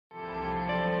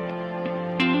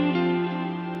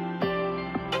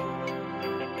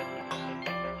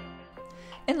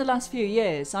In the last few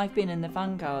years, I've been in the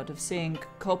vanguard of seeing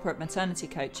corporate maternity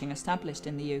coaching established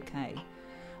in the UK.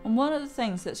 And one of the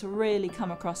things that's really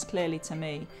come across clearly to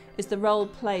me is the role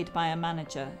played by a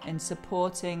manager in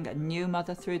supporting a new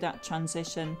mother through that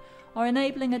transition, or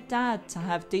enabling a dad to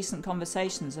have decent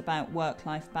conversations about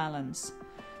work-life balance.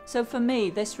 So for me,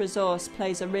 this resource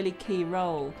plays a really key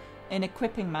role in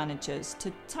equipping managers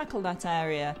to tackle that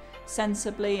area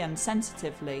sensibly and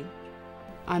sensitively.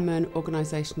 I'm an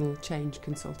organisational change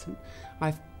consultant.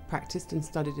 I've practiced and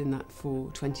studied in that for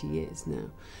 20 years now.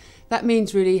 That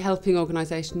means really helping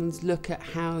organisations look at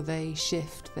how they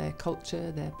shift their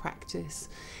culture, their practice,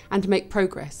 and to make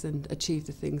progress and achieve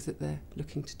the things that they're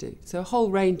looking to do. So a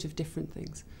whole range of different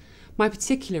things. My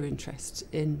particular interest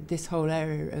in this whole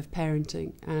area of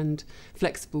parenting and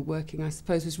flexible working, I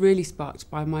suppose, was really sparked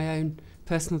by my own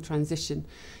personal transition.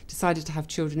 Decided to have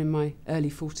children in my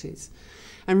early 40s.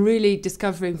 And really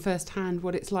discovering firsthand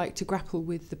what it's like to grapple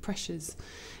with the pressures,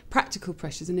 practical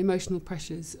pressures and emotional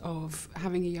pressures of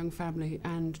having a young family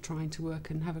and trying to work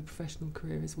and have a professional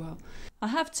career as well. I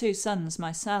have 2 sons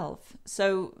myself,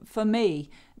 so for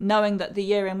me, knowing that the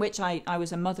year in which I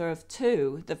was a mother of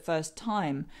 2 the first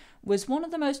time was one of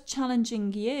the most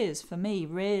challenging years for me,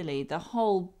 really, the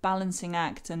whole balancing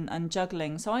act and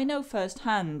juggling. So I know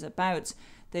firsthand about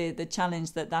the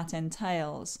challenge that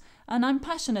entails. And I'm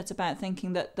passionate about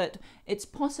thinking that it's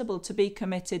possible to be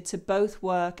committed to both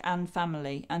work and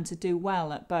family and to do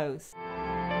well at both.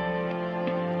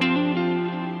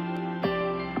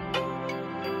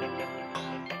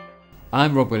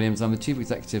 I'm Rob Williams, I'm the Chief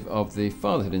Executive of the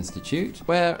Fatherhood Institute.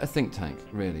 We're a think tank,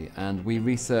 really, and we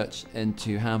research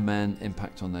into how men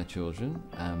impact on their children,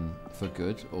 for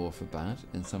good or for bad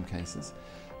in some cases.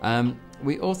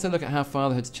 We also look at how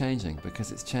fatherhood's changing,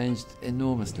 because it's changed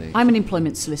enormously. I'm an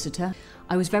employment solicitor.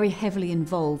 I was very heavily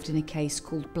involved in a case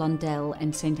called Blundell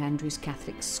and St Andrew's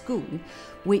Catholic School,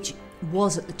 which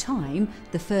was at the time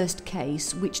the first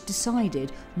case which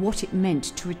decided what it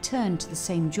meant to return to the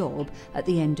same job at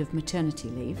the end of maternity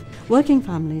leave. Working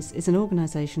Families is an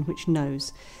organisation which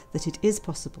knows that it is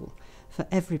possible for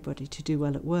everybody to do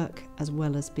well at work as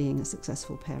well as being a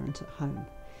successful parent at home.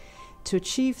 To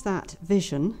achieve that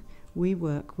vision, we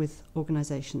work with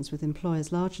organisations, with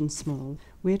employers large and small.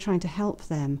 We're trying to help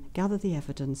them gather the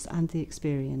evidence and the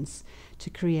experience to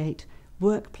create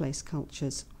workplace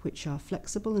cultures which are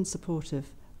flexible and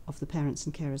supportive of the parents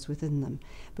and carers within them,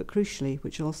 but crucially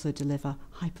which also deliver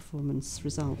high performance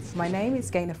results. My name is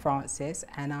Gaynor Francis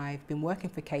and I've been working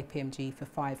for KPMG for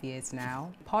 5 years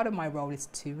now. Part of my role is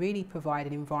to really provide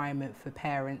an environment for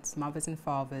parents, mothers and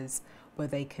fathers where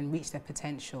they can reach their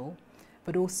potential,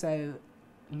 but also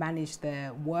manage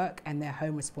their work and their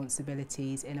home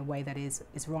responsibilities in a way that is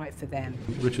right for them.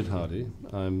 Richard Hardy,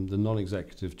 I'm the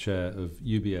non-executive chair of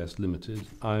UBS Limited.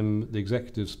 I'm the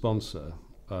executive sponsor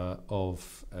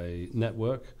of a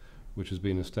network which has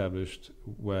been established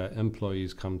where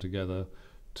employees come together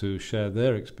to share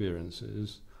their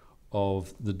experiences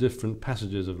of the different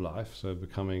passages of life. So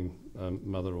becoming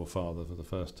mother or father for the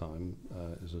first time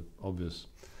is an obvious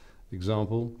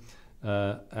example.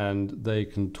 And they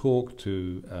can talk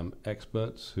to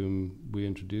experts whom we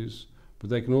introduce, but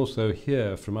they can also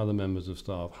hear from other members of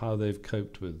staff how they've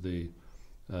coped with the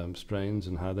strains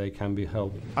and how they can be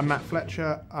helped. I'm Matt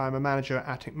Fletcher. I'm a manager at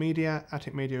Attic Media.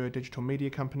 Attic Media are a digital media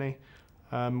company.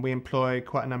 We employ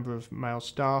quite a number of male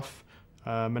staff,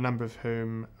 a number of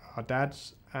whom are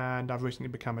dads, and I've recently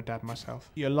become a dad myself.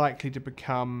 You're likely to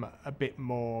become a bit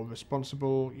more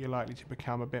responsible, you're likely to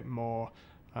become a bit more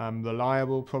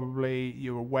reliable probably.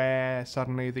 You're aware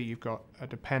suddenly that you've got a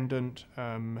dependent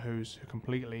who's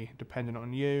completely dependent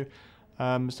on you.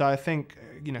 So I think,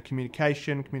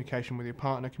 communication with your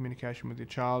partner, communication with your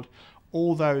child,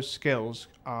 all those skills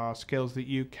are skills that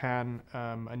you can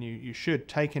and you should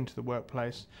take into the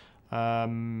workplace,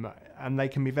 and they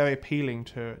can be very appealing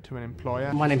to an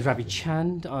employer. My name is Ravi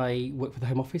Chand. I work for the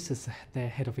Home Office as their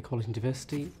Head of Equality and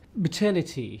Diversity.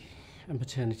 Maternity and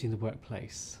paternity in the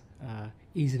workplace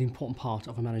is an important part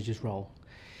of a manager's role.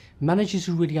 Managers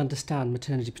who really understand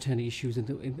maternity-paternity issues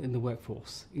in the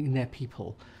workforce, in their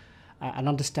people, and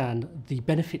understand the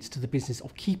benefits to the business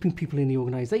of keeping people in the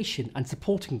organisation and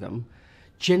supporting them,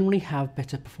 generally have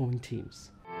better performing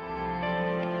teams.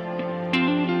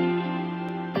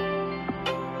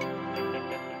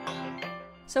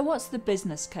 So what's the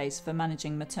business case for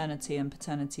managing maternity and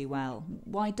paternity well?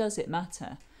 Why does it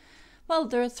matter? Well,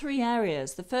 there are 3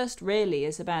 areas. The first really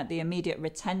is about the immediate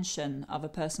retention of a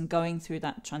person going through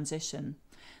that transition.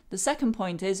 The second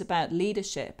point is about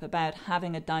leadership, about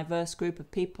having a diverse group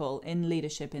of people in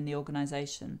leadership in the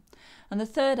organisation. And the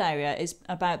third area is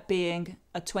about being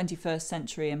a 21st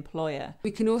century employer.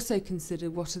 We can also consider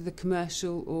what are the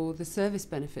commercial or the service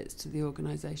benefits to the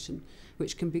organisation,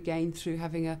 which can be gained through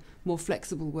having a more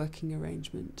flexible working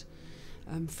arrangement.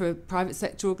 For a private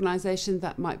sector organisation,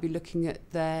 that might be looking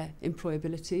at their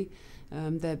employability,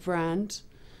 their brand,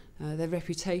 their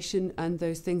reputation, and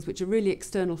those things which are really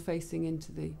external facing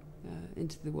into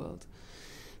the world.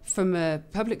 From a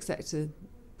public sector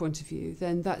point of view,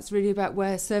 then that's really about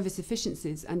where service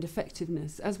efficiencies and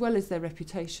effectiveness, as well as their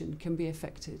reputation, can be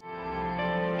affected.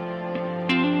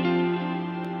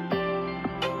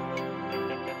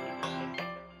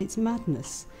 It's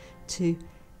madness to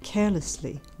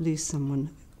carelessly lose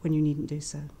someone when you needn't do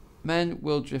so. Men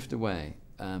will drift away.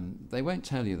 They won't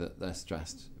tell you that they're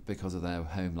stressed because of their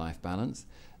home-life balance.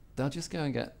 They'll just go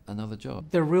and get another job.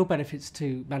 There are real benefits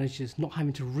to managers not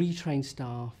having to retrain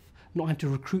staff, not having to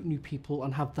recruit new people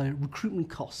and have the recruitment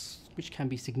costs, which can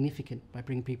be significant by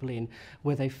bringing people in,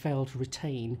 where they fail to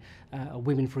retain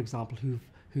women, for example,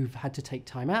 who've had to take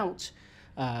time out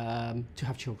to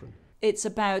have children. It's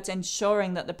about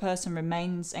ensuring that the person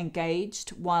remains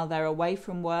engaged while they're away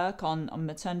from work on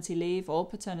maternity leave or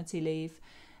paternity leave.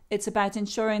 It's about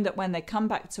ensuring that when they come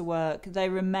back to work, they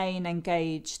remain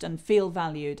engaged and feel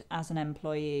valued as an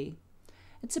employee.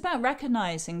 It's about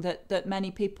recognising that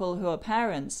many people who are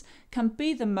parents can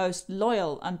be the most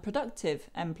loyal and productive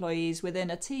employees within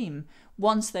a team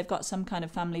once they've got some kind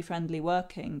of family-friendly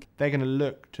working. They're going to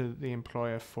look to the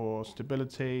employer for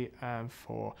stability and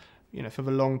for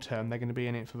the long term. They're going to be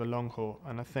in it for the long haul.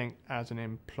 And I think as an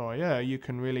employer, you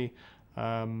can really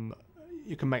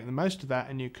you can make the most of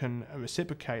that, and you can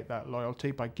reciprocate that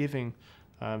loyalty by giving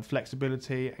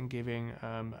flexibility and giving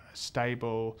a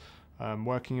stable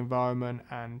working environment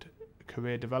and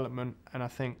career development. And I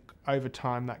think over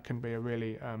time that can be a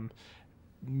really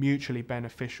mutually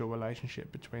beneficial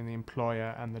relationship between the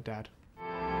employer and the dad.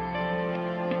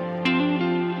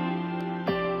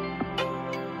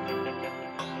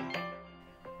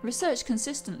 Research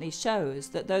consistently shows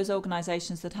that those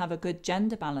organisations that have a good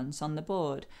gender balance on the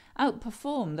board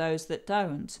outperform those that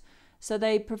don't, so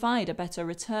they provide a better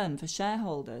return for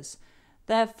shareholders.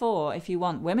 Therefore, if you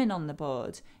want women on the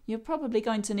board, you're probably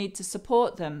going to need to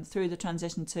support them through the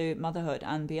transition to motherhood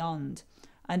and beyond.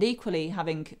 And equally,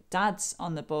 having dads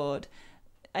on the board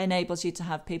enables you to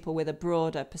have people with a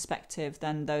broader perspective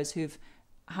than those who've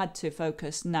had to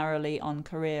focus narrowly on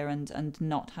career and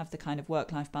not have the kind of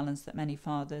work-life balance that many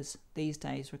fathers these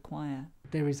days require.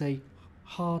 There is a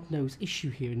hard-nosed issue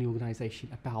here in the organisation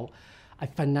about a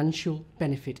financial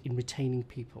benefit in retaining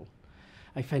people,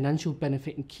 a financial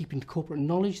benefit in keeping the corporate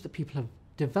knowledge that people have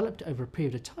developed over a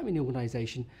period of time in the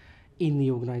organisation,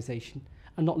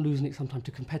 and not losing it sometimes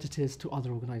to competitors, to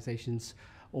other organisations,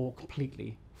 or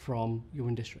completely from your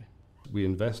industry. We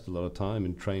invest a lot of time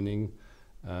in training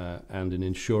and in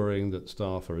ensuring that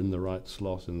staff are in the right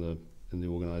slot in the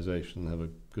organisation and have a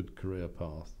good career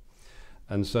path.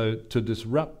 And so to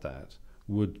disrupt that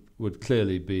would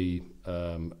clearly be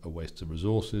a waste of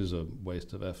resources, a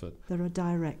waste of effort. There are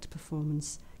direct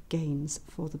performance gains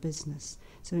for the business.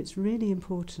 So it's really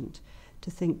important to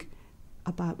think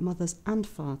about mothers and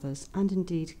fathers, and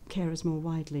indeed carers more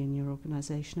widely in your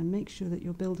organisation, and make sure that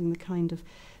you're building the kind of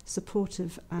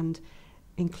supportive and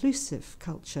inclusive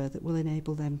culture that will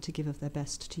enable them to give of their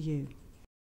best to you.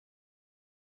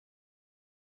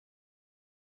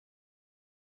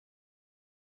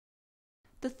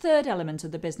 The third element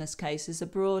of the business case is a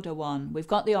broader one. We've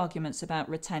got the arguments about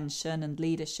retention and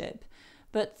leadership,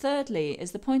 but thirdly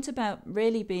is the point about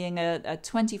really being a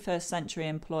 21st century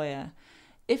employer.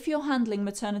 If you're handling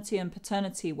maternity and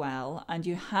paternity well, and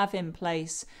you have in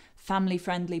place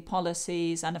family-friendly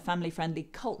policies and a family-friendly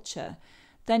culture,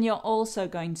 then you're also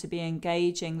going to be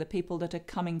engaging the people that are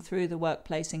coming through the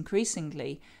workplace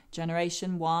increasingly,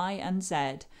 Generation Y and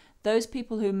Z, those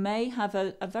people who may have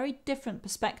a very different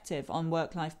perspective on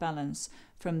work-life balance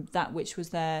from that which was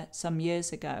there some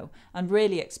years ago, and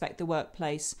really expect the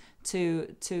workplace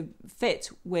to fit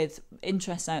with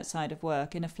interests outside of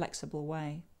work in a flexible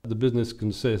way. The business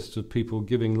consists of people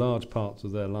giving large parts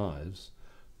of their lives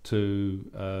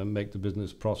to make the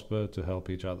business prosper, to help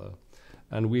each other.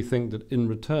 And we think that in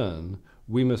return,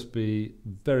 we must be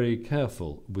very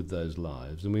careful with those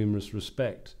lives, and we must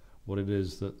respect what it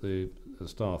is that the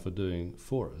staff are doing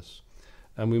for us.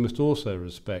 And we must also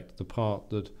respect the part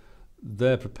that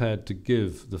they're prepared to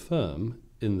give the firm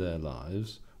in their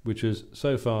lives, which is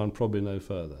so far and probably no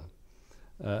further.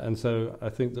 And so I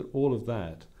think that all of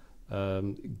that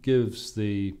gives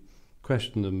the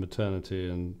question of maternity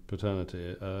and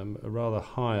paternity a rather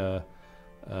higher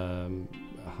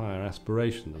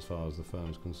aspiration as far as the firm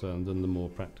is concerned than the more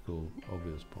practical,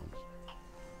 obvious points.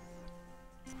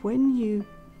 When you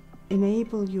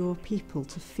enable your people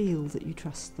to feel that you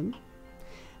trust them,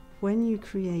 when you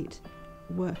create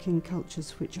working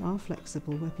cultures which are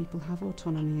flexible, where people have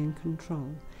autonomy and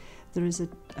control, there is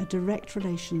a direct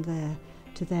relation there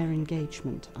to their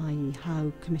engagement, i.e.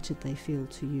 how committed they feel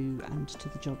to you and to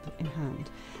the job in hand.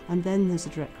 And then there's a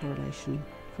direct correlation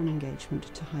from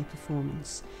engagement to high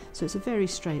performance. So it's a very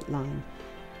straight line.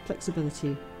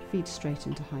 Flexibility feeds straight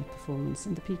into high performance,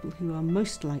 and the people who are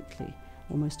most likely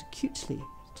or most acutely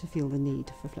to feel the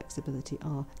need for flexibility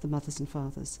are the mothers and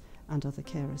fathers and other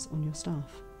carers on your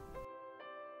staff.